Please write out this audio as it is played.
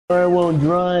car won't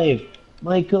drive.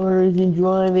 My car isn't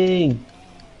driving.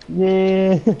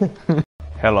 Yeah.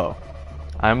 Hello,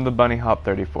 I'm the Bunny Hop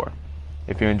 34.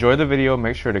 If you enjoyed the video,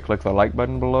 make sure to click the like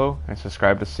button below and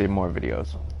subscribe to see more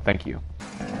videos. Thank you.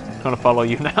 I'm gonna follow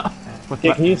you now.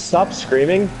 Hey, can you stop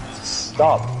screaming?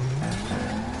 Stop.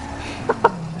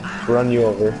 Run you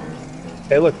over.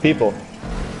 Hey, look, people.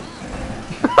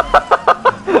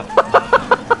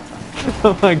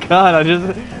 Oh my god,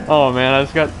 oh man, I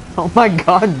just got, oh my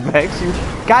god, Vex, you,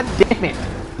 god damn it.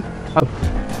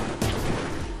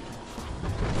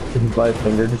 Is my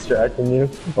finger distracting you?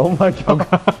 Oh my god.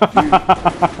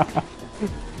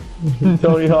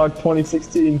 Tony Hawk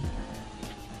 2016.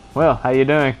 Well, how you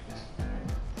doing?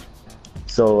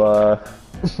 So,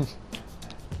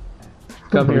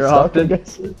 come here often.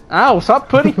 Ow, stop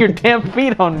putting your damn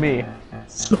feet on me.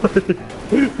 Sorry.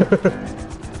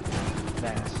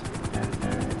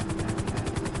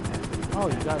 Oh,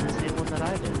 you got the same one that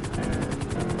I did.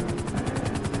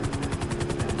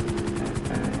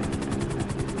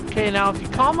 Okay, now if you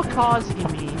kamikaze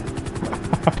me...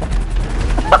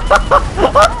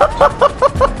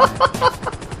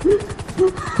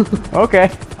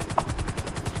 Okay.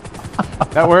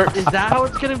 That works. Is that how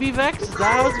it's gonna be, Vex? Is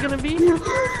that how it's gonna be?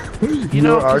 You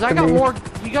know, because I got more...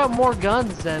 You got more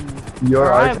guns than...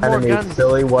 Your arch enemy,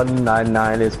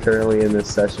 Silly199, is currently in this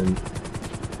session.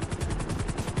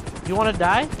 You wanna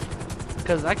die?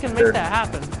 Because I can make that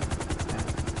happen.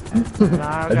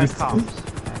 Nah, I got cops.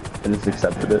 I just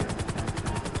accepted it.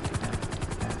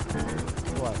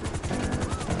 What?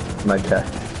 My check.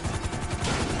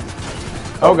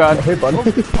 Oh god. Hey, buddy.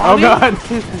 Oh god.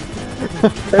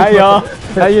 Hey y'all.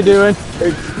 How you doing?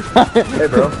 Hey,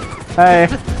 bro. Hey.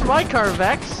 It's my car,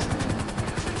 Vex.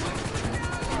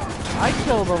 I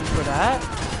killed him for that.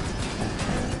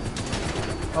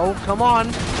 Oh, come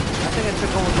on. I think I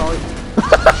took almost all.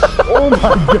 Oh my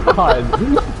god!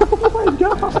 Oh my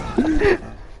god!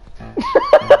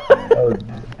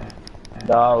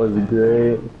 That was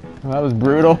great. That was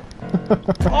brutal.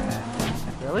 Oh.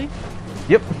 Really?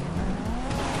 Yep.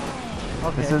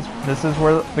 Okay. This is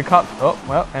where the cops. Oh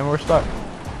well, and we're stuck.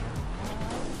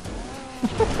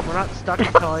 We're not stuck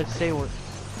until I say we're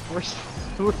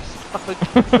stuck.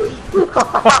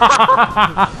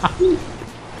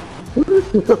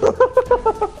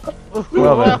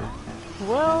 Well then.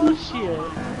 Well, shit.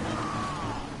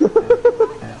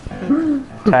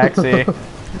 Taxi.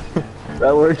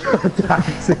 That worked for a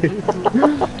taxi.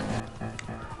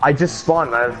 I just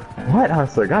spawned, man. What? I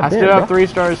was like, God I damn, still have 3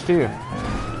 stars too.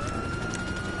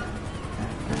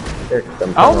 Here,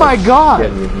 Oh my god!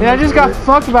 And I just got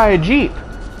fucked by a Jeep.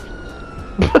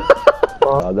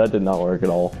 That did not work at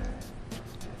all.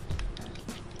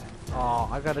 Oh,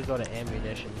 I gotta go to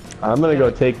ammunition. I'm gonna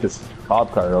go take this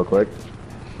cop car real quick.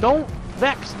 Don't,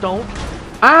 Vex, don't.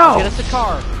 Ow! Get us a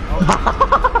car. Oh.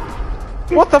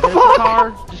 What the Get us a fuck?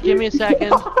 car. Just give me a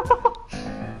second.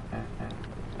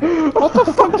 What the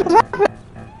fuck just happened?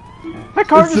 That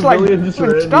car just like ran you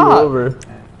stop. over.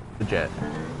 The jet.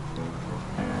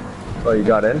 Oh, you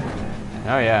got in?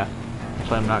 Oh yeah.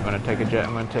 Actually, I'm not gonna take a jet.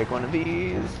 I'm gonna take one of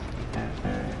these.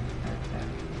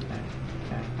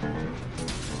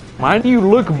 Mind you,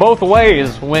 look both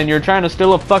ways when you're trying to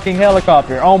steal a fucking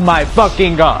helicopter. Oh my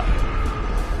fucking god.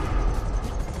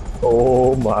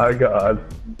 Oh my god.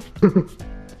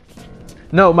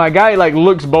 No, my guy like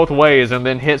looks both ways and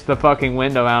then hits the fucking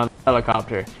window out of the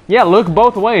helicopter. Yeah, look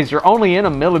both ways. You're only in a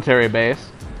military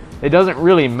base. It doesn't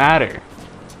really matter.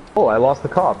 Oh, I lost the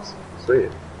cops.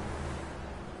 Sweet.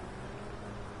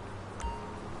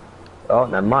 Oh,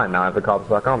 never mind. Now I have the cops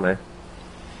back on me.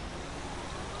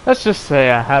 Let's just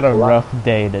say I had a rough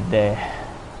day today.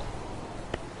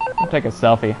 I'll take a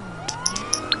selfie.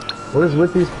 What is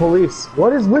with these police?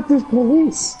 What is with these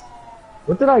police?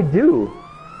 What did I do?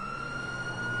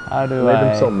 How do Made I...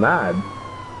 them so mad.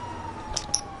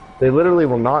 They literally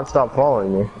will not stop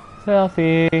following me.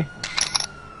 Selfie.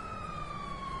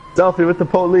 Selfie with the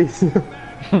police.